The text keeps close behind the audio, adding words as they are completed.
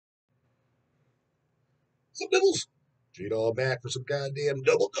What's up, Nibbles? G-Dog back for some goddamn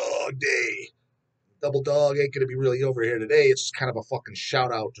Double Dog Day. Double Dog ain't gonna be really over here today. It's just kind of a fucking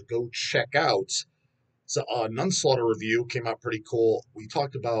shout out to go check out. So, Nunslaughter review came out pretty cool. We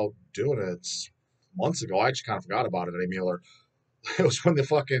talked about doing it months ago. I actually kind of forgot about it, Miller. It was when the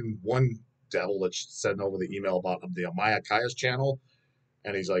fucking one devil that sent over the email about the Imakaiya's channel,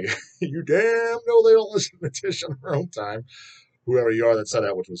 and he's like, "You damn know they don't listen to Tish on their own time." Whoever you are that said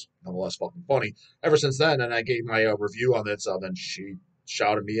that, which was nonetheless fucking funny. Ever since then, and I gave my review on it, so then she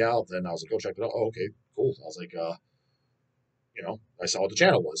shouted me out, and I was like, "Go check it out." Oh, okay, cool. I was like, I saw what the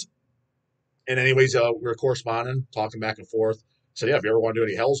channel was. And anyways, we were corresponding, talking back and forth. I said, "Yeah, if you ever want to do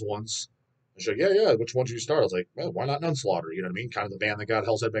any Hell's ones," and she's like, "Yeah. Which ones did you start?" I was like, "Well, why not Nunslaughter?" You know what I mean? Kind of the band that got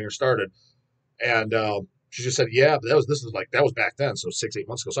Hell's Headbanger started. And she just said, "Yeah, but that was back then, so 6, 8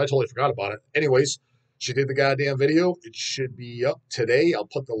 months ago." So I totally forgot about it. Anyways, she did the goddamn video. It should be up today. I'll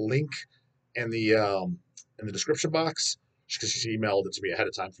put the link in the description box because she emailed it to me ahead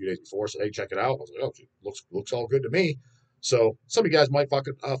of time a few days before. So hey, check it out. I was like, "Oh, looks all good to me." So some of you guys might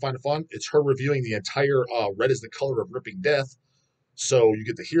fucking find it fun. It's her reviewing the entire "Red is the Color of Ripping Death," so you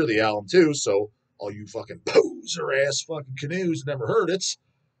get to hear the album too. So all you fucking poser ass fucking canoes never heard it.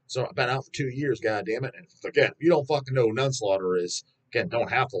 So I've been out for 2 years, goddammit. And again, if you don't fucking know who Nunslaughter is, again, don't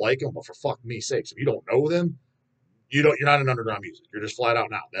have to like them, but for fuck me sakes, if you don't know them, you're not in underground music. You're just flat out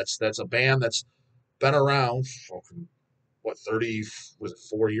now. That's a band that's been around for what 30 was it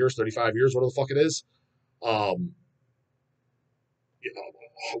 4 years, 35 years, whatever the fuck it is. Um,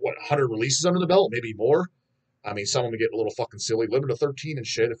 what 100 releases under the belt, maybe more. I mean, some of them get a little fucking silly. Limit to 13 and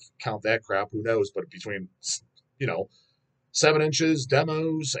shit. If you count that crap, who knows? But between you know 7 inches,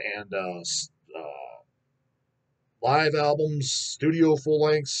 demos, and live albums, studio full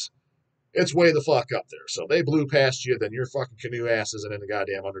lengths, it's way the fuck up there. So they blew past you, then your fucking canoe ass isn't into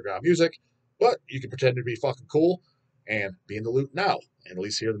goddamn underground music. But you can pretend to be fucking cool and be in the loop now, and at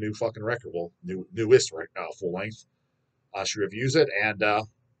least hear the new fucking record. Well, newest full length. She reviews it, and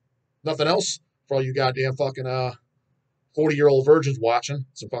nothing else for all you goddamn fucking 40-year-old virgins watching.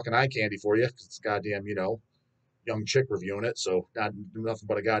 Some fucking eye candy for you, 'cause it's goddamn young chick reviewing it. So not do nothing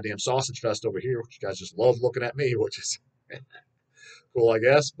but a goddamn sausage fest over here. Which you guys just love looking at me, which is cool, I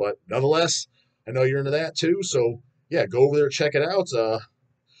guess. But nonetheless, I know you're into that too. So yeah, go over there, check it out.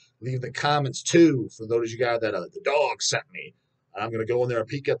 Leave the comments too for those of you guys that the dog sent me. I'm gonna go in there and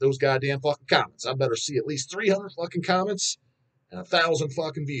peek at those goddamn fucking comments. I better see at least 300 fucking comments and 1,000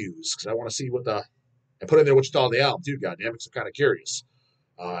 fucking views because I want to see what the and put in there what you thought of the album too. Goddamn, because I'm kind of curious.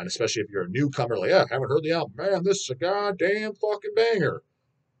 And especially if you're a newcomer, like, yeah, I haven't heard the album. Man, this is a goddamn fucking banger.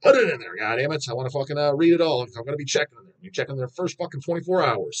 Put it in there, goddammit. I want to fucking read it all. I'm going to be checking in there. You're checking their first fucking 24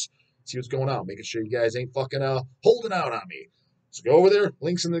 hours. See what's going on. Making sure you guys ain't fucking holding out on me. So go over there.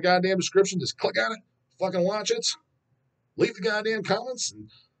 Links in the goddamn description. Just click on it. Fucking watch it. Leave the goddamn comments.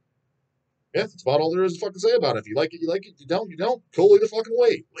 And yeah, that's about all there is to fucking say about it. If you like it, you like it. If you don't, you don't. Cool either fucking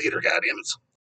way. Later, goddammit.